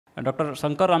Doctor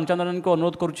Shankar Ramachandran को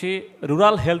अनुरोध करुच्ची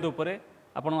rural health उपरे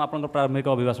आपण आपण प्रारंभिक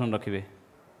अभिभाषण रखिए।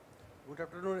 Good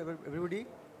afternoon everybody.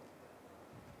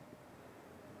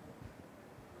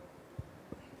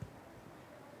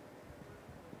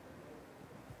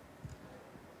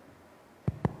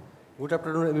 Good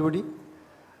afternoon, everybody.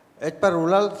 As per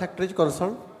rural sector is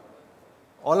concerned,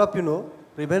 all of you know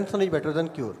prevention is better than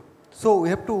cure. So we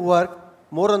have to work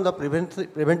more on the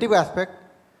preventive aspect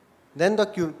than the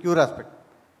cure aspect.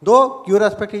 Though cure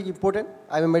aspect is important,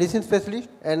 I am a medicine specialist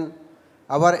and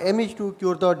our aim is to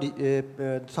cure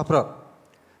the sufferer.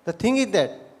 The thing is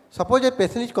that suppose a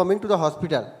patient is coming to the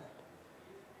hospital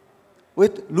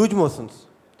with loose motions,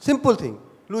 simple thing,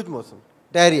 loose motion,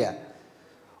 diarrhea.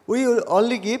 We will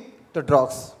only give the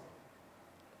drugs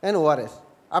and ORS.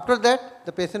 After that,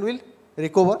 the patient will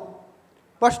recover.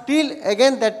 But still,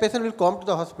 again, that patient will come to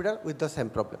the hospital with the same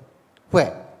problem.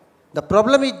 Where? The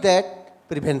problem is that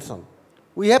prevention.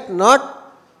 We have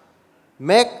not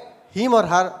make him or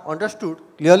her understood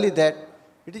clearly that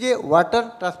it is a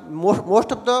water, most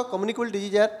of the communicable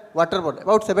diseases are waterborne.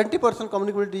 About 70%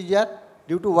 communicable diseases are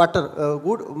due to water,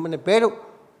 bad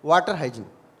water hygiene.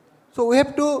 So we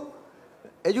have to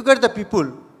educate the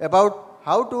people about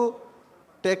how to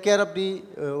take care of the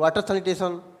water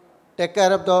sanitation, take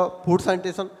care of the food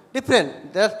sanitation,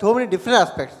 different. There are so many different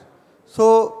aspects.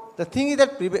 So the thing is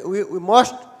that we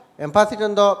must emphasize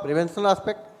on the prevention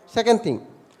aspect. Second thing,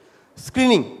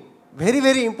 screening, very,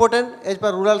 very important as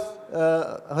per rural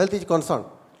health is concerned.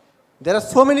 There are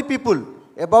so many people,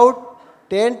 about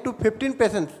 10 to 15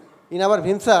 patients in our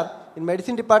Vinsar, in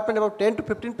medicine department, about 10 to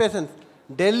 15 patients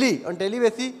daily, on daily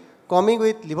basis, coming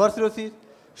with liver cirrhosis,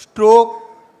 stroke,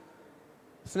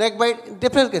 snake bite,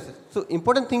 different cases. So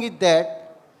important thing is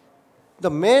that the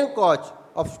main cause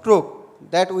of stroke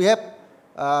that we have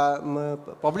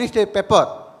published a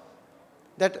paper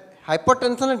that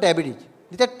hypertension and diabetes.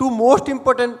 These are two most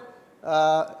important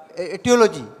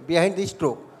etiology behind this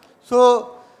stroke.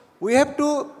 So we have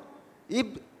to, if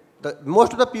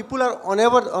most of the people are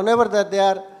unaware that they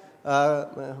are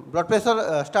blood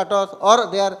pressure status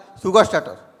or their sugar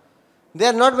status. They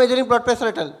are not measuring blood pressure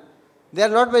at all. They are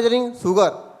not measuring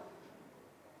sugar.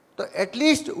 So at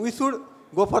least we should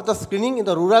go for the screening in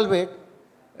the rural way.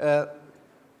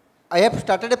 I have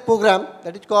started a program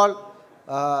that is called,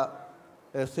 I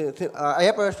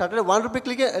have started a 1 rupee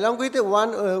clinic along with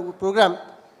one program.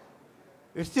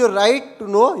 It's your right to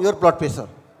know your blood pressure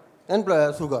and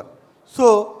sugar.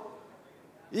 So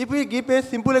if we give a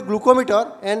simple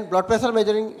glucometer and blood pressure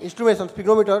measuring instrumentation,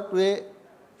 sphygmometer to a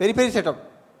periphery setup,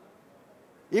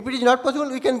 if it is not possible,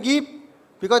 we can give,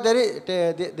 because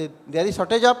there is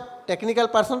shortage of technical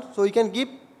persons, so we can give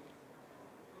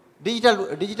digital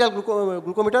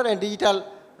glucometer and digital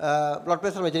blood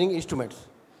pressure measuring instruments.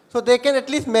 So they can at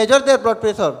least measure their blood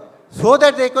pressure, so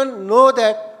that they can know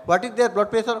that what is their blood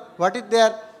pressure, what is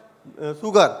their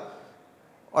sugar.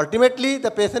 Ultimately,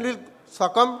 the patient will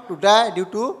succumb to die due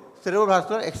to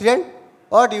cerebrovascular accident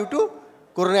or due to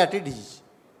coronary artery disease.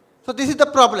 So this is the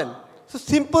problem. So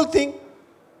simple thing.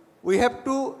 We have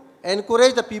to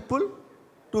encourage the people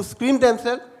to screen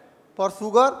themselves for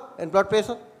sugar and blood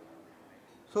pressure.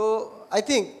 So I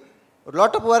think a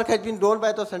lot of work has been done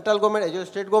by the central government as well as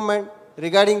state government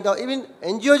regarding the, even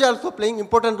NGOs also playing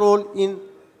important role in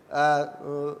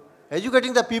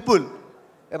educating the people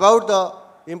about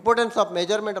the importance of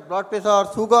measurement of blood pressure,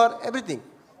 sugar, everything.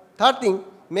 Third thing,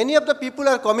 many of the people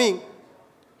are coming,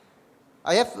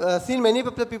 I have seen many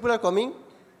of the people are coming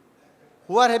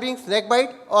who are having snake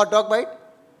bite or dog bite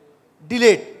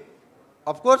delayed.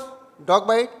 Of course, dog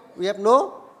bite, we have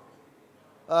no,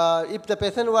 if the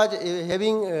patient was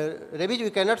having rabies, we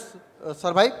cannot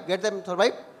get them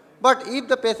survive. But if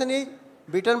the patient is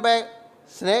bitten by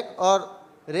snake or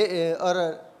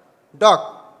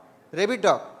dog, rabid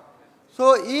dog,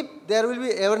 so if there will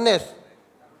be awareness,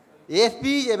 ASP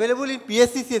is available in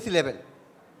PSC CSC level.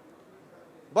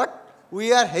 But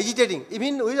we are hesitating.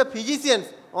 Even we the physicians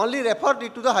only refer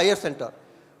it to the higher center.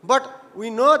 But we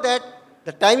know that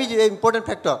the time is an important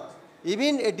factor.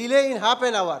 Even a delay in half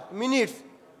an hour, minutes,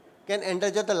 can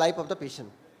endanger the life of the patient.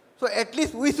 So at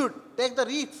least we should take the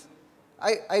risks.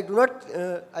 I do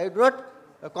not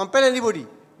compel anybody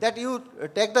that you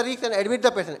take the risk and admit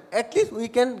the patient. At least we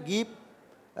can give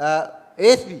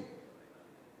ASP.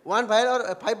 1 vial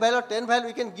or 5 vial or 10 vial,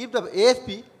 we can give the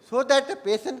ASP so that the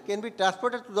patient can be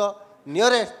transported to the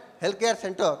nearest healthcare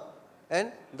center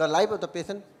and the life of the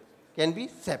patient can be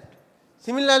saved.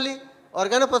 Similarly,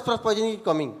 organophosphorus poisoning is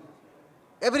coming.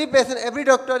 Every patient, every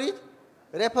doctor is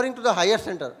referring to the higher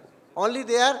center. Only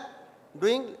they are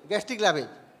doing gastric lavage.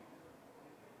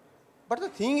 But the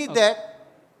thing is that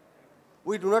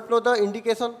We do not know the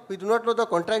indication, we do not know the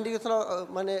contraindication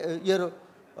of your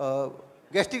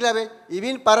gastric lavage,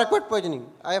 even paraquat poisoning.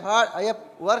 I have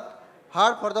worked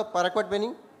hard for the paraquat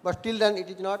banning, but still then it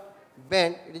is not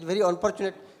banned. It is very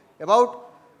unfortunate.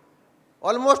 About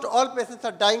almost all patients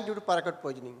are dying due to paraquat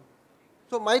poisoning.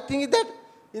 So my thing is that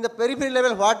in the periphery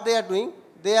level, what they are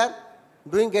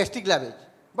doing gastric lavage.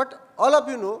 But all of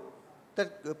you know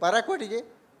that paraquat is a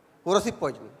corrosive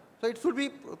poisoning. So it should be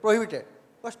prohibited.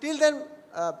 But still then,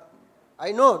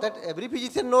 I know that every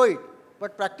physician know it,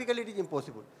 but practically it is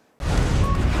impossible.